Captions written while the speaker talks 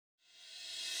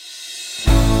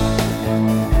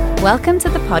Welcome to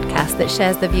the podcast that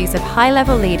shares the views of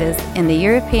high-level leaders in the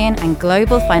European and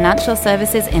global financial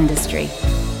services industry.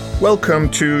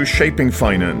 Welcome to Shaping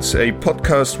Finance, a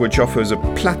podcast which offers a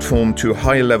platform to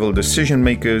high-level decision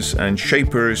makers and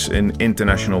shapers in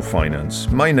international finance.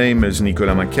 My name is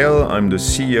Nicolas Maquel. I'm the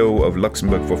CEO of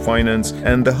Luxembourg for Finance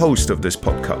and the host of this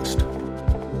podcast.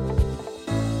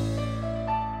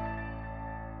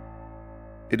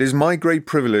 It is my great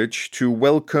privilege to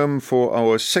welcome for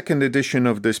our second edition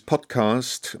of this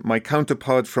podcast my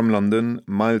counterpart from London,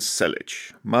 Miles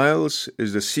Celic. Miles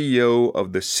is the CEO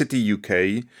of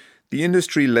TheCityUk, the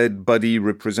industry-led body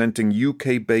representing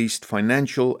UK-based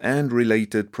financial and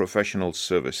related professional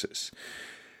services.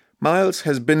 Miles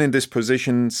has been in this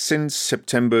position since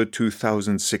September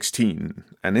 2016,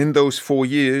 and in those 4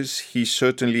 years, he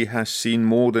certainly has seen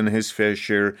more than his fair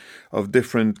share of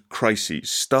different crises,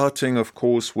 starting, of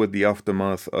course, with the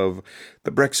aftermath of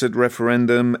the Brexit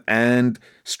referendum and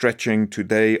stretching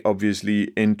today,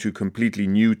 obviously, into completely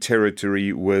new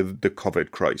territory with the COVID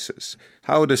crisis.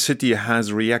 How the city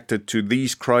has reacted to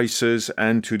these crises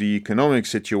and to the economic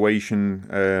situation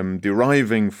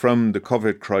deriving from the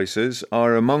COVID crisis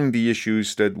are among the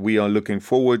issues that we are looking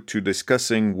forward to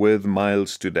discussing with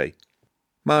Miles today.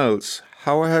 Miles,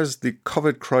 how has the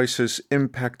COVID crisis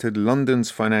impacted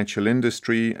London's financial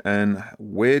industry, and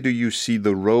where do you see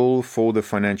the role for the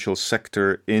financial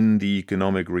sector in the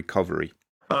economic recovery?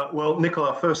 Well,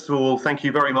 Nicola, first of all, thank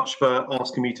you very much for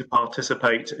asking me to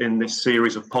participate in this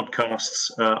series of podcasts.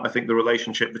 I think the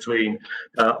relationship between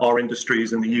our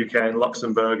industries in the UK and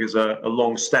Luxembourg is a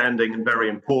long-standing and very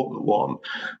important one.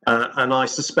 And I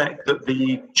suspect that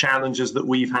the challenges that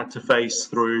we've had to face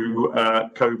through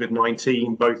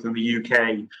COVID-19, both in the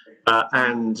UK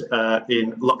and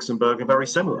in Luxembourg, are very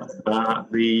similar.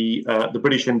 The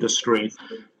British industry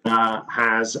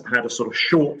has had a sort of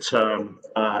short-term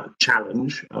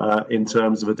challenge in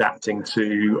terms of adapting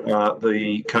to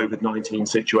the COVID-19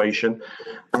 situation.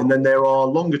 And then there are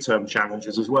longer-term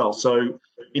challenges as well. So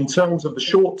in terms of the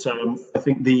short term, I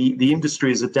think the industry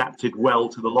has adapted well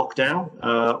to the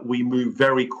lockdown. We moved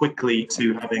very quickly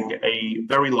to having a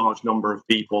very large number of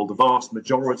people, the vast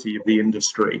majority of the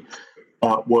industry,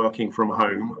 working from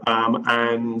home,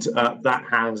 and that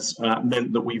has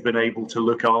meant that we've been able to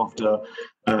look after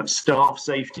staff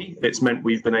safety. It's meant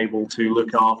we've been able to look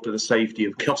after the safety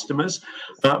of customers,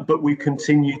 but we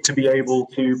continue to be able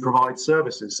to provide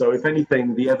services. So if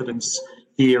anything, the evidence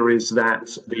here is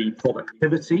that the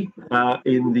productivity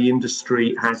in the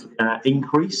industry has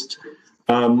increased.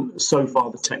 So far,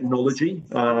 the technology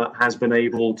has been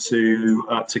able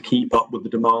to keep up with the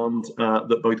demand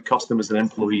that both customers and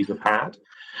employees have had.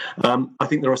 I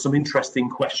think there are some interesting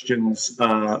questions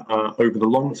over the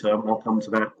long term. I'll come to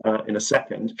that in a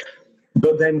second.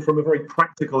 But then from a very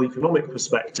practical economic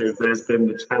perspective, there's been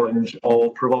the challenge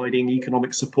of providing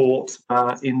economic support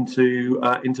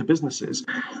into businesses.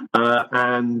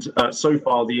 And so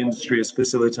far, the industry has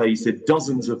facilitated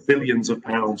dozens of billions of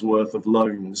pounds worth of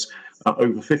loans,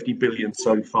 over 50 billion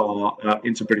so far,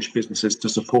 into British businesses to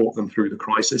support them through the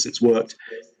crisis. It's worked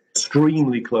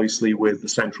extremely closely with the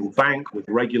central bank, with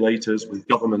regulators, with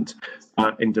government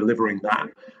in delivering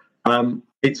that.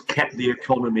 It's kept the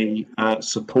economy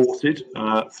supported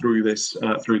through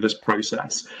this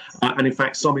process, and in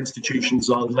fact, some institutions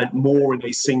are lent more in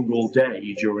a single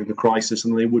day during the crisis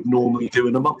than they would normally do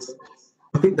in a month.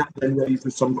 I think that then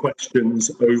raises some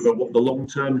questions over what the long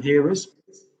term here is.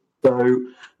 So,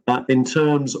 in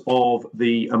terms of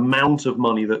the amount of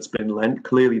money that's been lent,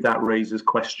 clearly that raises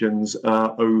questions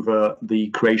over the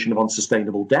creation of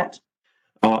unsustainable debt.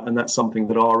 And that's something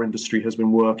that our industry has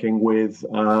been working with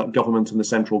government and the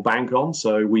central bank on.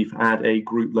 So we've had a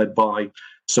group led by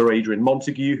Sir Adrian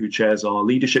Montague, who chairs our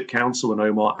leadership council, and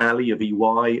Omar Ali of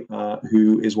EY,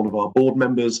 who is one of our board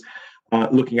members,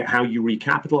 looking at how you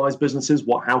recapitalize businesses,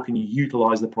 how can you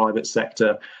utilize the private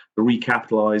sector to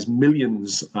recapitalize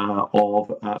millions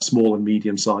of small and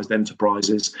medium-sized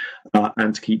enterprises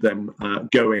and to keep them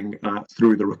going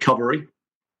through the recovery.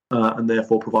 And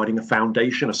therefore providing a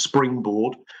foundation, a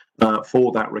springboard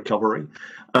for that recovery.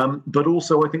 But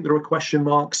also, I think there are question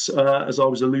marks, as I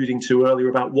was alluding to earlier,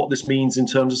 about what this means in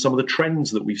terms of some of the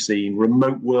trends that we've seen,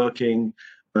 remote working,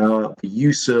 the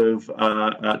use of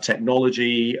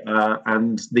technology,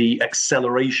 and the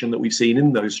acceleration that we've seen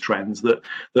in those trends that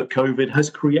COVID has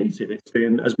created. It's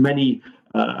been, as many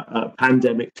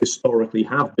pandemics historically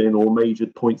have been, or major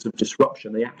points of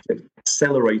disruption, they act as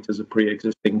accelerators of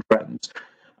pre-existing trends.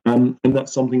 And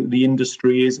that's something that the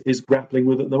industry is grappling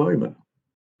with at the moment.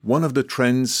 One of the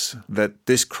trends that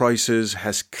this crisis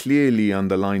has clearly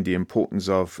underlined the importance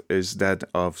of is that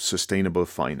of sustainable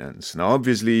finance. Now,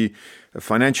 obviously, a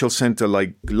financial center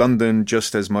like London,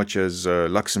 just as much as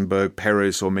Luxembourg,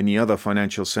 Paris, or many other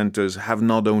financial centers, have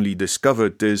not only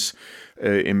discovered this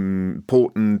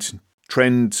important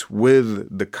trend with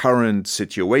the current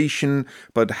situation,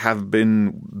 but have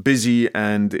been busy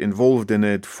and involved in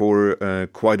it for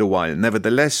quite a while.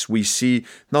 Nevertheless, we see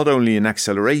not only an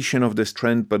acceleration of this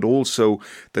trend, but also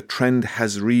the trend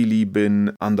has really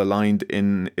been underlined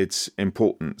in its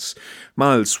importance.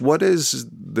 Miles, what is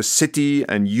the city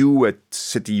and you at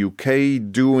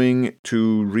TheCityUk doing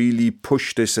to really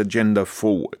push this agenda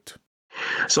forward?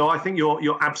 So I think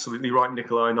you're absolutely right,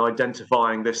 Nicola, in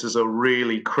identifying this as a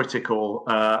really critical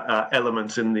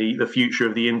element in the future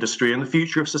of the industry and the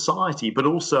future of society, but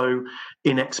also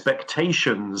in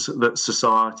expectations that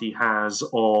society has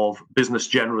of business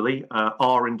generally,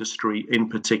 our industry in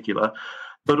particular,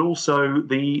 but also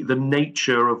the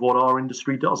nature of what our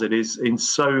industry does. It is, in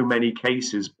so many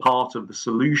cases, part of the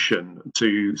solution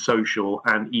to social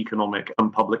and economic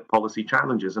and public policy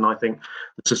challenges. And I think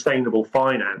the sustainable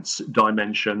finance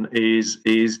dimension is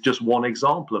just one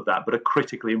example of that, but a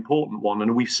critically important one.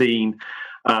 And we've seen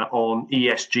on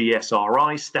ESG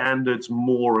SRI standards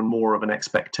more and more of an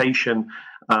expectation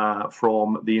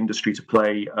from the industry to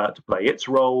play its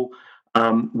role.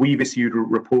 We've issued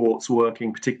reports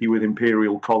working particularly with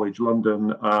Imperial College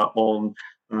London on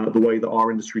the way that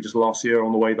our industry, just last year,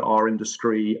 on the way that our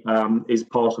industry is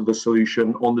part of the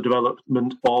solution on the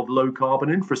development of low carbon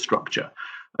infrastructure.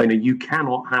 You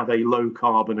cannot have a low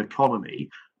carbon economy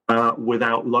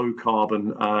without low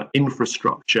carbon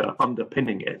infrastructure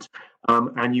underpinning it.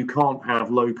 And you can't have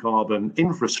low carbon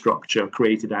infrastructure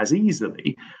created as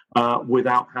easily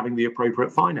without having the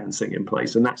appropriate financing in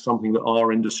place. And that's something that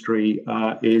our industry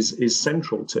is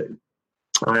central to.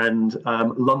 And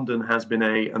London has been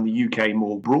and the UK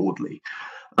more broadly,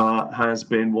 has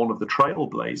been one of the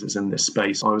trailblazers in this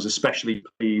space. I was especially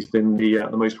pleased in the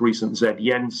most recent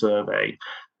Z-Yen survey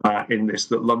in this,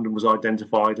 that London was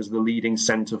identified as the leading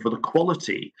centre for the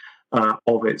quality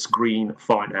of its green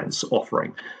finance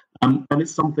offering. And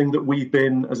it's something that we've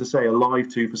been, as I say, alive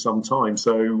to for some time.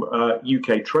 So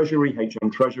UK Treasury,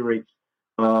 HM Treasury,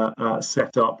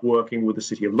 set up working with the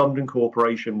City of London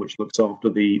Corporation, which looks after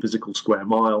the physical square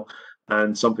mile,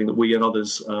 and something that we and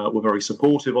others were very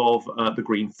supportive of, the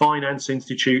Green Finance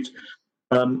Institute,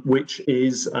 which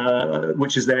is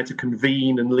there to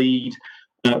convene and lead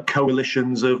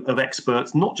coalitions of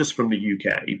experts, not just from the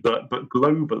UK, but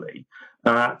globally,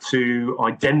 to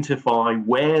identify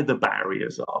where the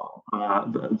barriers are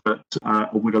that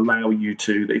would allow you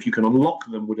to, that if you can unlock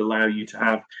them, would allow you to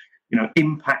have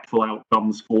impactful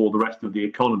outcomes for the rest of the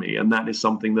economy. And that is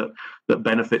something that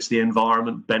benefits the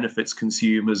environment, benefits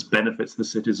consumers, benefits the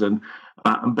citizen,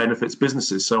 and benefits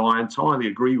businesses. So I entirely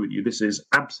agree with you. This is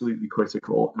absolutely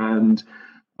critical. And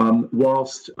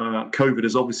whilst COVID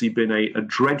has obviously been a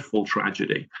dreadful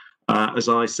tragedy, as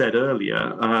I said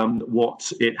earlier,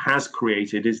 what it has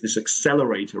created is this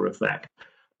accelerator effect.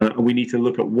 And we need to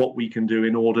look at what we can do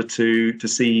in order to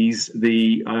seize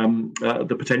the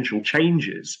potential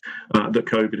changes that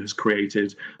COVID has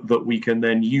created, that we can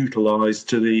then utilise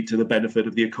to the benefit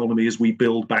of the economy as we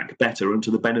build back better, and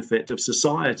to the benefit of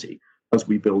society as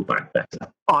we build back better.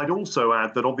 I'd also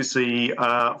add that obviously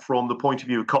from the point of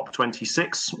view of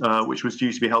COP26, which was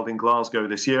due to be held in Glasgow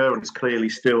this year, and is clearly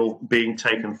still being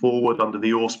taken forward under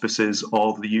the auspices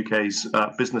of the UK's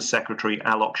Business Secretary,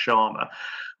 Alok Sharma,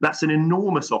 that's an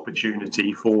enormous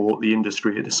opportunity for the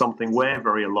industry. It is something we're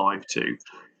very alive to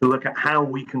look at how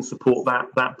we can support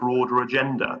that broader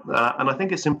agenda. And I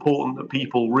think it's important that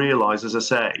people realise, as I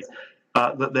say,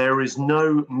 that there is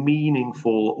no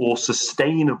meaningful or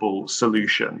sustainable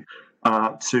solution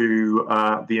to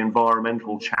the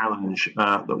environmental challenge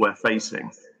that we're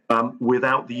facing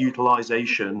without the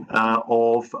utilisation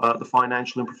of the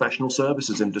financial and professional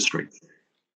services industry.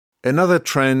 Another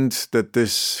trend that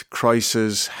this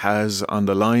crisis has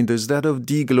underlined is that of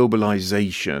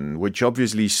deglobalisation, which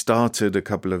obviously started a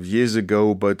couple of years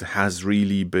ago, but has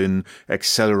really been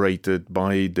accelerated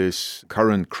by this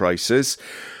current crisis.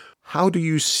 How do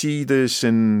you see this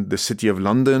in the City of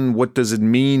London? What does it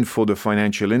mean for the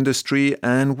financial industry?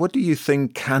 And what do you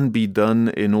think can be done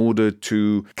in order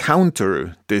to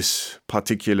counter this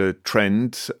particular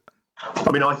trend?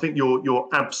 I mean, I think you're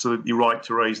absolutely right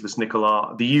to raise this,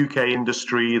 Nicola. The UK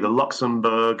industry, the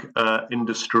Luxembourg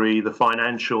industry, the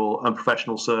financial and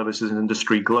professional services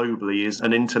industry globally is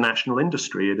an international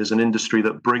industry. It is an industry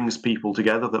that brings people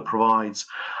together, that provides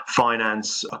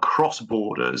finance across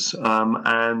borders,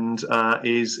 and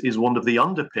is one of the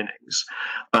underpinnings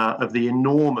of the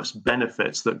enormous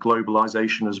benefits that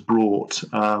globalisation has brought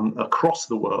across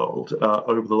the world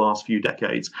over the last few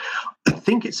decades. I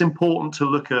think it's important to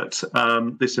look at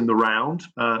this in the round.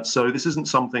 So this isn't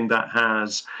something that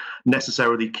has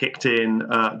necessarily kicked in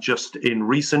just in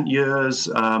recent years.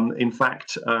 In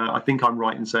fact, I think I'm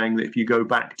right in saying that if you go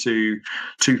back to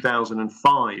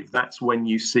 2005, that's when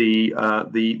you see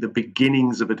the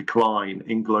beginnings of a decline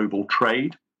in global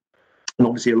trade. And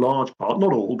obviously a large part,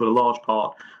 not all, but a large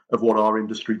part of what our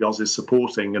industry does is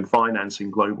supporting and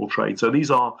financing global trade. So these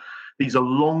are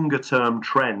longer term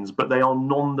trends, but they are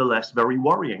nonetheless very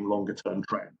worrying longer term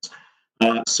trends.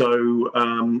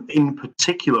 In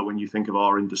particular, when you think of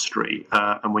our industry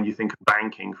and when you think of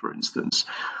banking, for instance,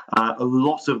 a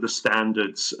lot of the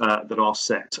standards that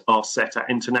are set at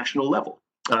international level.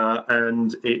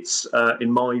 And it's,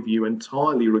 in my view,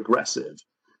 entirely regressive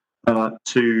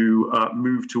to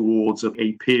move towards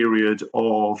a period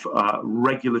of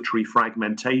regulatory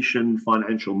fragmentation,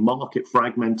 financial market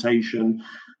fragmentation,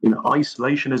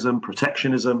 isolationism,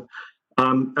 protectionism.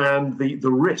 And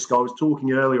the risk, I was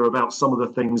talking earlier about some of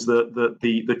the things that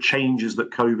the changes that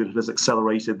COVID has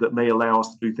accelerated that may allow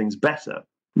us to do things better.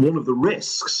 One of the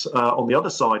risks on the other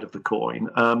side of the coin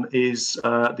is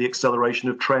the acceleration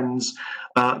of trends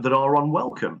that are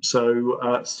unwelcome.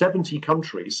 So 70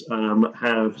 countries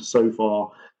have so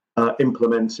far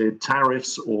implemented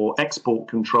tariffs or export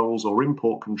controls or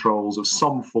import controls of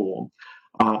some form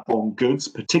on goods,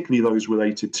 particularly those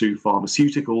related to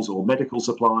pharmaceuticals or medical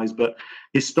supplies. But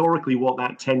historically, what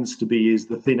that tends to be is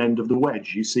the thin end of the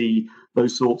wedge. You see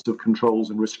those sorts of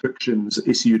controls and restrictions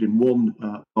issued in one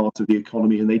part of the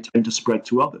economy, and they tend to spread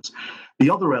to others. The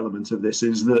other element of this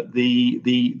is that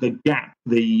the gap,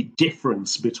 the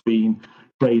difference between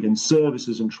trade in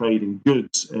services and trade in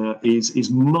goods is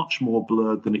much more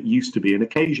blurred than it used to be. And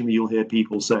occasionally you'll hear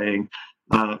people saying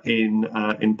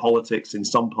in politics in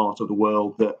some part of the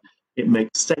world that it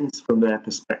makes sense from their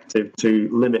perspective to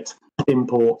limit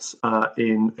imports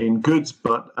in goods,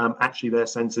 but actually their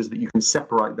sense is that you can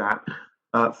separate that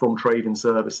from trade and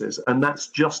services. And that's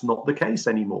just not the case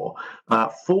anymore.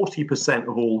 40%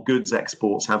 of all goods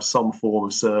exports have some form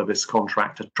of service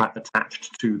contract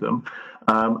attached to them.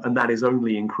 And that is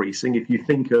only increasing. If you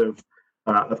think of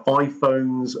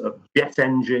iPhones, of jet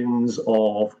engines,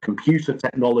 of computer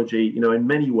technology, in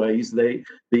many ways,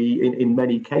 in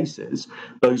many cases,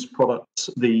 those products,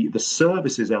 the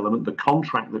services element, the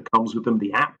contract that comes with them,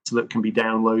 the apps that can be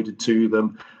downloaded to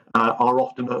them, are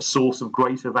often a source of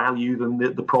greater value than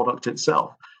the product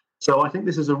itself. So I think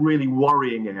this is a really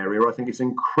worrying area. I think it's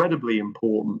incredibly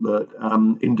important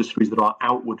that industries that are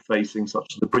outward facing,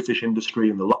 such as the British industry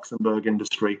and the Luxembourg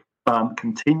industry,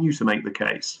 continue to make the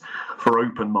case for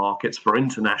open markets, for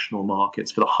international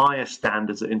markets, for the highest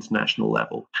standards at international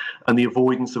level, and the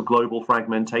avoidance of global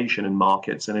fragmentation in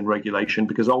markets and in regulation,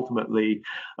 because ultimately,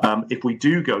 if we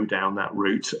do go down that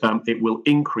route, it will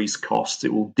increase costs,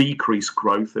 it will decrease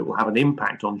growth, it will have an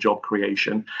impact on job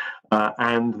creation,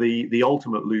 and the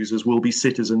ultimate losers will be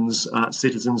citizens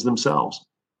themselves.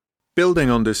 Building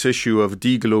on this issue of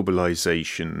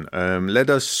deglobalization, let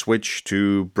us switch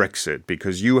to Brexit,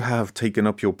 because you have taken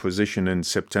up your position in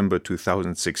September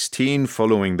 2016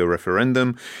 following the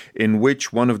referendum, in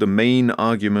which one of the main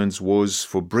arguments was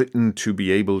for Britain to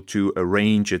be able to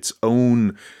arrange its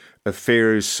own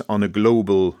affairs on a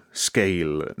global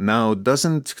scale. Now,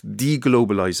 doesn't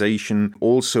deglobalization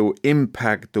also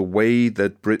impact the way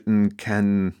that Britain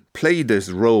can play this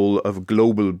role of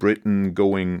global Britain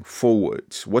going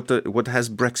forward? What has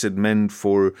Brexit meant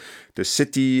for the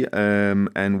city,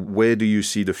 and where do you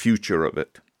see the future of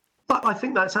it? I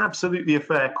think that's absolutely a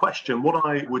fair question. What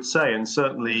I would say, and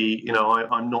certainly,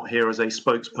 I'm not here as a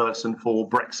spokesperson for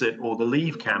Brexit or the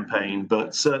Leave campaign,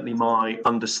 but certainly my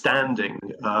understanding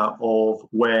of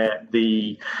where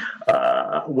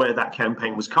that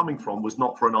campaign was coming from was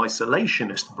not for an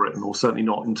isolationist Britain, or certainly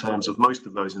not in terms of most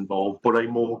of those involved, but a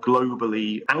more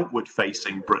globally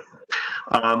outward-facing Britain.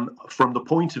 From the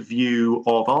point of view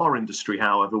of our industry,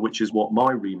 however, which is what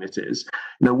my remit is,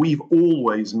 we've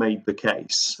always made the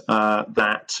case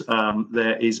that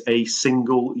there is a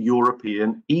single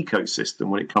European ecosystem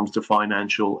when it comes to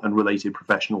financial and related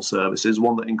professional services,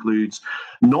 one that includes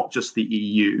not just the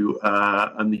EU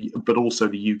but also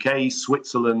the UK,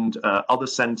 Switzerland, other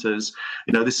centres.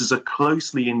 This is a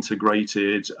closely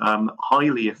integrated,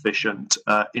 highly efficient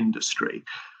industry.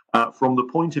 From the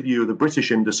point of view of the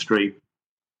British industry,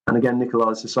 and again, Nicola,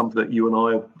 this is something that you and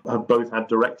I have both had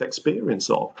direct experience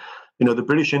of. The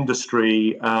British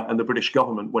industry and the British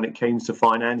government, when it came to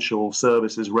financial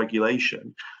services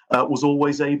regulation, was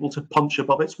always able to punch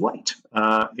above its weight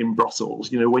in Brussels.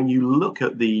 When you look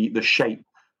at the shape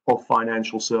of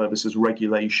financial services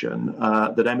regulation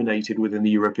that emanated within the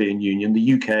European Union,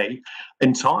 the UK,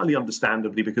 entirely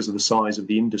understandably because of the size of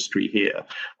the industry here,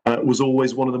 was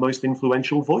always one of the most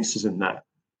influential voices in that.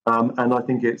 And I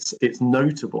think it's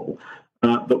notable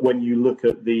that when you look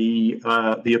at the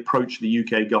approach the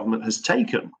UK government has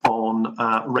taken on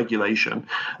regulation,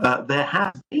 there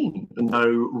has been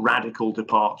no radical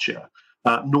departure.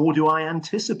 Nor do I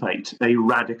anticipate a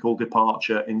radical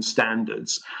departure in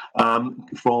standards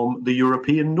from the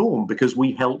European norm, because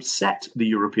we helped set the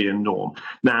European norm.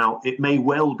 Now, it may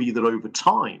well be that over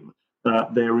time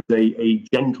there is a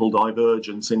gentle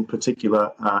divergence in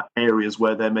particular areas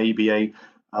where there may be a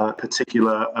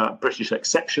particular British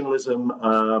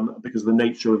exceptionalism because of the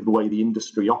nature of the way the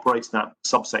industry operates, that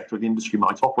subsector of the industry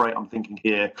might operate. I'm thinking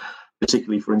here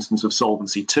particularly, for instance, of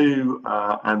Solvency II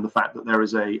and the fact that there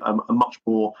is a much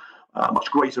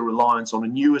greater reliance on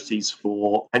annuities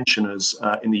for pensioners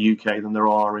in the UK than there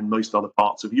are in most other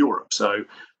parts of Europe. So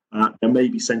there may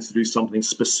be sense to do something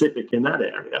specific in that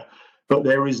area, but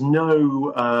there is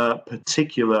no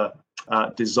particular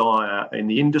desire in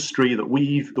the industry that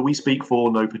we speak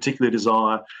for, no particular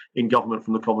desire in government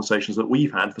from the conversations that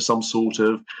we've had for some sort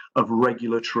of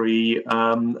regulatory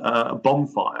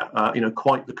bonfire.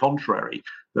 Quite the contrary.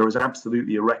 There is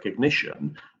absolutely a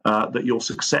recognition that you're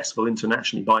successful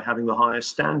internationally by having the highest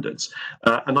standards.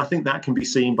 And I think that can be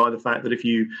seen by the fact that if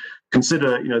you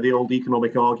consider, the old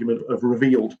economic argument of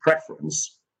revealed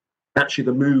preference, actually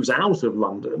the moves out of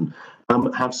London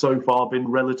have so far been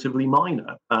relatively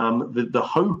minor. The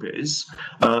hope is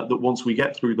that once we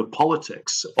get through the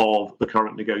politics of the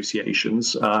current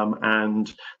negotiations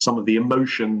and some of the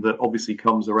emotion that obviously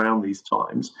comes around these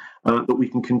times, that we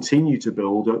can continue to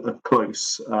build a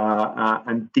close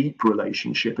and deep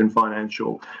relationship in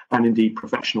financial and indeed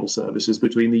professional services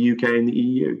between the UK and the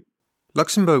EU.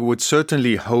 Luxembourg would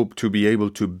certainly hope to be able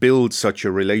to build such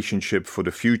a relationship for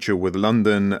the future with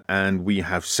London, and we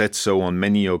have said so on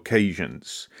many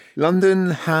occasions. London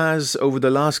has, over the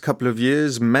last couple of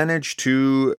years, managed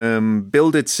to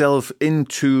build itself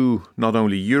into not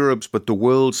only Europe's but the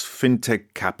world's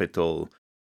FinTech capital.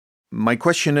 My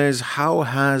question is, how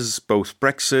has both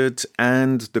Brexit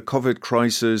and the COVID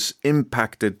crisis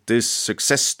impacted this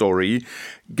success story?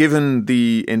 Given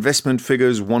the investment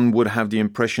figures, one would have the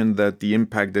impression that the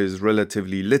impact is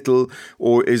relatively little,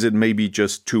 or is it maybe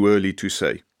just too early to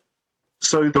say?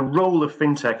 So the role of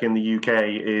FinTech in the UK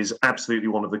is absolutely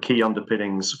one of the key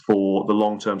underpinnings for the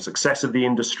long-term success of the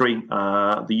industry.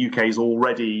 The UK is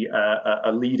already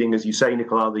a leading, as you say,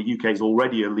 Nicola, the UK is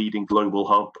already a leading global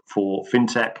hub for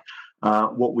FinTech.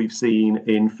 What we've seen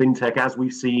in FinTech, as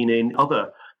we've seen in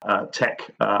other tech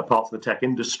parts of the tech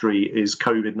industry, is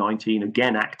COVID-19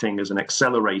 again acting as an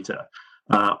accelerator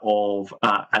of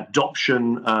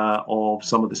adoption of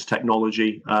some of this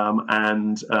technology,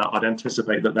 and I'd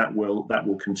anticipate that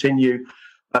will continue.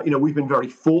 We've been very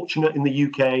fortunate in the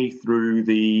UK through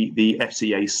the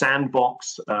FCA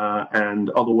sandbox and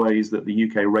other ways that the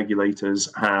UK regulators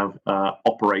have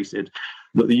operated,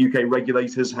 that the UK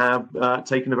regulators have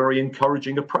taken a very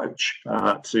encouraging approach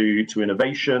to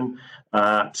innovation,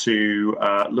 to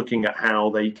looking at how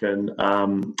they can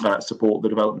support the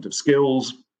development of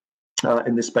skills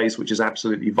in this space, which is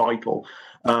absolutely vital,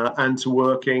 and to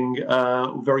working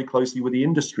very closely with the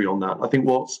industry on that. I think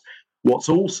what's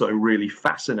also really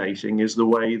fascinating is the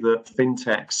way that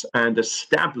fintechs and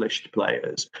established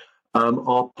players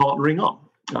are partnering up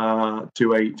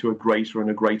to a greater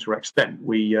and a greater extent.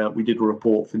 We did a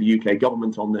report for the UK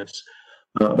government on this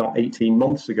about 18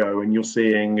 months ago, and you're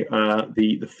seeing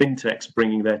the fintechs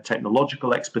bringing their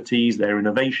technological expertise, their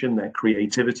innovation, their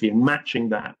creativity, and matching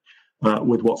that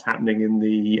with what's happening in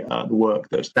the work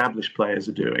that established players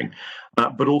are doing.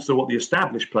 But also what the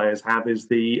established players have is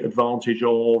the advantage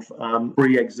of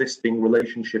pre-existing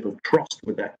relationship of trust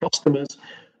with their customers.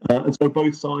 And so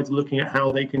both sides are looking at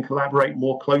how they can collaborate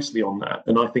more closely on that.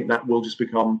 And I think that will just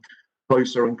become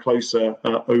closer and closer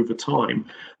over time.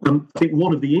 I think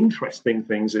one of the interesting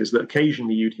things is that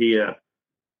occasionally you'd hear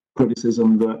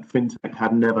criticism that FinTech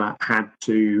had never had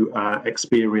to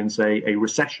experience a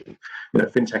recession.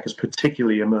 FinTech has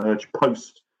particularly emerged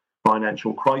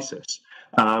post-financial crisis.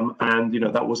 And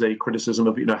that was a criticism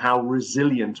of how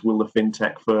resilient will the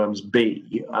FinTech firms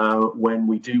be when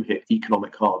we do hit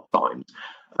economic hard times.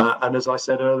 And as I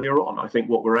said earlier on, I think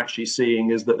what we're actually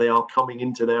seeing is that they are coming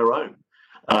into their own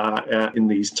in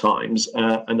these times,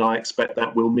 and I expect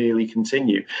that will merely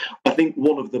continue. I think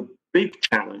one of the big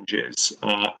challenges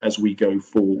as we go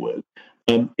forward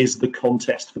is the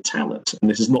contest for talent. And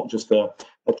this is not just a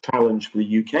challenge for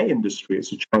the UK industry,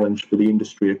 it's a challenge for the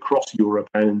industry across Europe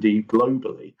and indeed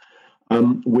globally,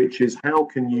 which is how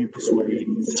can you persuade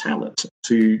talent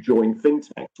to join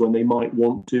FinTech when they might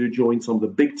want to join some of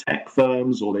the big tech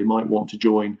firms, or they might want to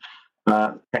join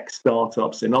tech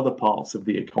startups in other parts of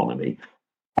the economy.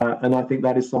 And I think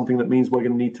that is something that means we're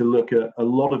going to need to look at a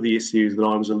lot of the issues that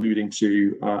I was alluding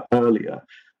to earlier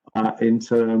in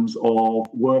terms of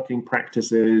working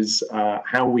practices,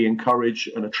 how we encourage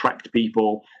and attract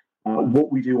people,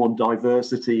 what we do on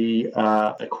diversity,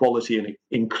 equality and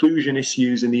inclusion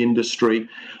issues in the industry.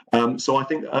 So I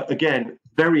think, again,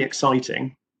 very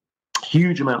exciting,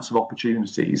 huge amounts of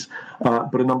opportunities,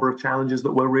 but a number of challenges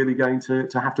that we're really going to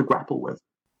have to grapple with.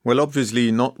 Well,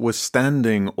 obviously,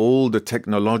 notwithstanding all the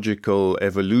technological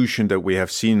evolution that we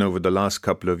have seen over the last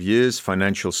couple of years,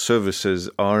 financial services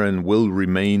are and will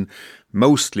remain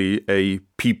mostly a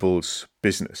people's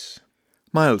business.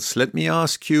 Miles, let me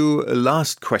ask you a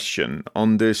last question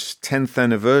on this 10th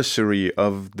anniversary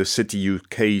of the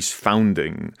TheCityUk's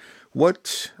founding.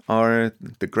 What are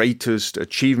the greatest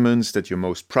achievements that you're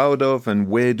most proud of, and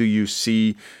where do you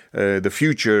see the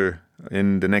future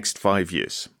in the next 5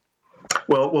 years?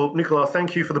 Well, Nicola,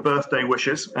 thank you for the birthday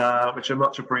wishes, which are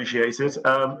much appreciated.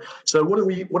 So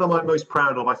what am I most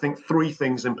proud of? I think three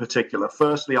things in particular.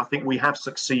 Firstly, I think we have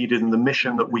succeeded in the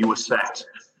mission that we were set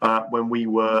when we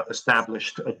were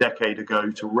established a decade ago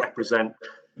to represent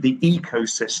the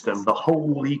ecosystem, the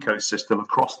whole ecosystem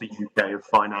across the UK of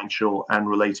financial and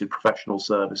related professional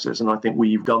services. And I think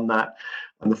we've done that.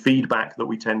 And the feedback that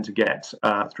we tend to get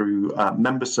through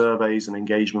member surveys and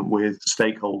engagement with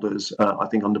stakeholders, I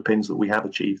think underpins that we have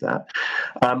achieved that.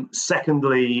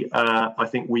 Secondly, I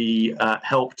think we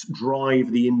helped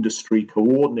drive the industry,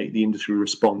 coordinate the industry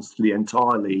response to the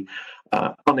entirely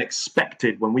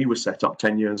unexpected, when we were set up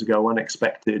 10 years ago,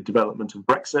 unexpected development of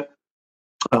Brexit.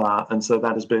 And so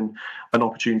that has been an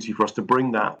opportunity for us to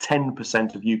bring that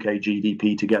 10% of UK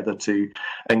GDP together to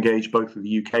engage both with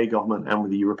the UK government and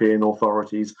with the European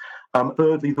authorities.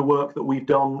 Thirdly, the work that we've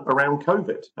done around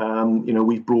COVID.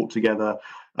 We've brought together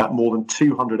more than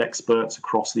 200 experts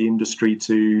across the industry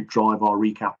to drive our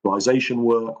recapitalisation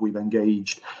work. We've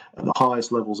engaged at the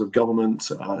highest levels of government,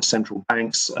 central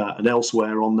banks, and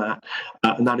elsewhere on that,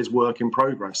 and that is work in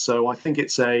progress. So I think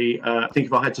I think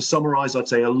if I had to summarise, I'd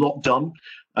say a lot done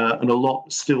and a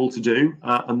lot still to do,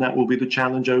 and that will be the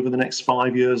challenge over the next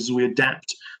 5 years as we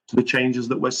adapt to the changes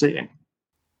that we're seeing.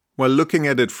 Well, looking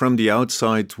at it from the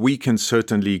outside, we can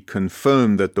certainly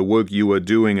confirm that the work you are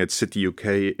doing at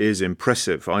TheCityUk is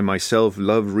impressive. I myself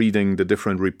love reading the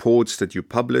different reports that you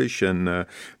publish, and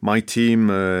my team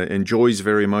enjoys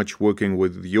very much working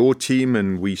with your team,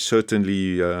 and we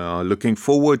certainly are looking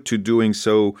forward to doing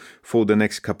so for the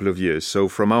next couple of years. So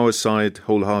from our side,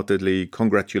 wholeheartedly,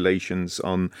 congratulations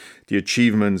on the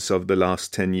achievements of the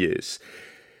last 10 years.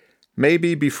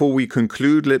 Maybe before we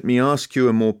conclude, let me ask you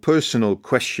a more personal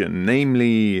question.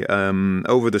 Namely,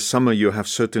 over the summer, you have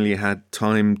certainly had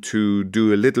time to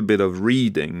do a little bit of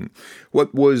reading.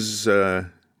 What was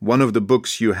one of the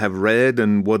books you have read,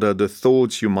 and what are the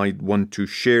thoughts you might want to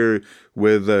share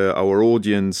with our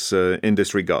audience in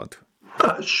this regard?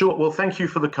 Sure. Well, thank you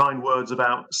for the kind words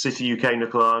about TheCityUk,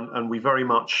 Nicola, and we very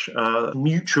much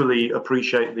mutually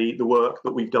appreciate the work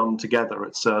that we've done together.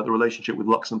 It's the relationship with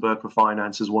Luxembourg for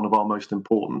Finance is one of our most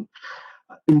important.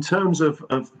 In terms of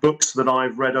books that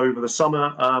I've read over the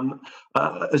summer,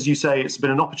 as you say, it's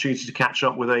been an opportunity to catch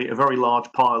up with a very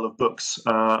large pile of books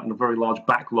and a very large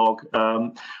backlog.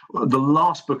 The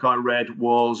last book I read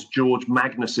was George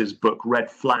Magnus's book, Red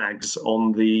Flags,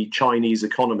 on the Chinese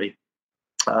economy.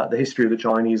 The history of the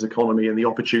Chinese economy and the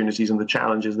opportunities and the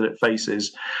challenges that it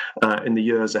faces in the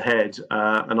years ahead.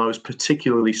 And I was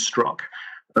particularly struck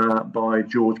by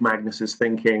George Magnus's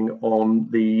thinking on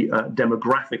the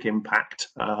demographic impact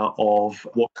of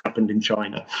what happened in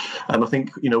China. And I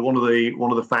think one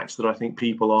of the facts that I think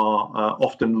people are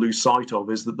often lose sight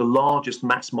of is that the largest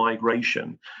mass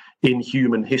migration in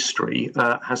human history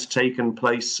has taken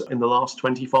place in the last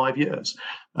 25 years.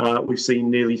 We've seen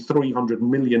nearly 300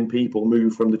 million people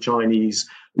move from the Chinese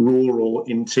rural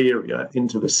interior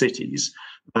into the cities.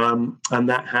 And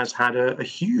that has had a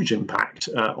huge impact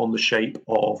on the shape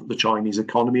of the Chinese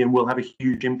economy, and will have a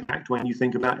huge impact when you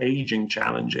think about aging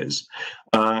challenges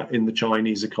in the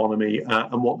Chinese economy,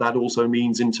 and what that also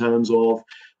means in terms of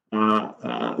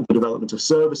the development of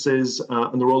services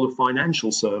and the role of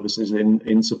financial services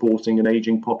in supporting an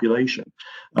aging population.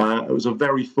 It was a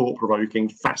very thought-provoking,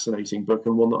 fascinating book,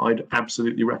 and one that I'd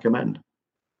absolutely recommend.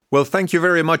 Well, thank you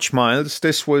very much, Miles.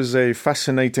 This was a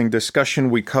fascinating discussion.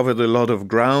 We covered a lot of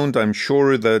ground. I'm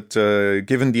sure that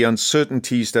given the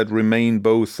uncertainties that remain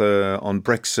both on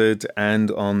Brexit and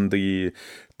on the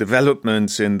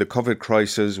developments in the COVID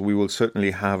crisis, we will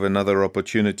certainly have another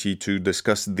opportunity to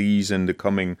discuss these in the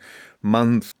coming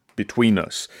month between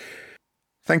us.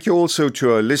 Thank you also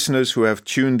to our listeners who have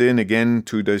tuned in again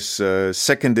to this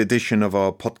second edition of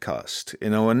our podcast.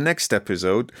 In our next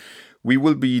episode, we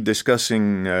will be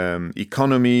discussing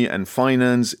economy and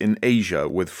finance in Asia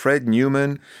with Fred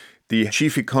Newman, the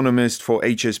chief economist for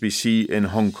HSBC in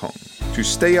Hong Kong. To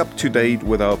stay up to date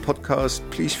with our podcast,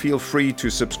 please feel free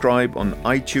to subscribe on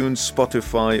iTunes,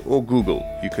 Spotify, or Google.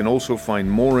 You can also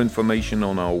find more information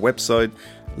on our website,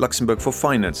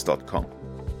 luxembourgforfinance.com.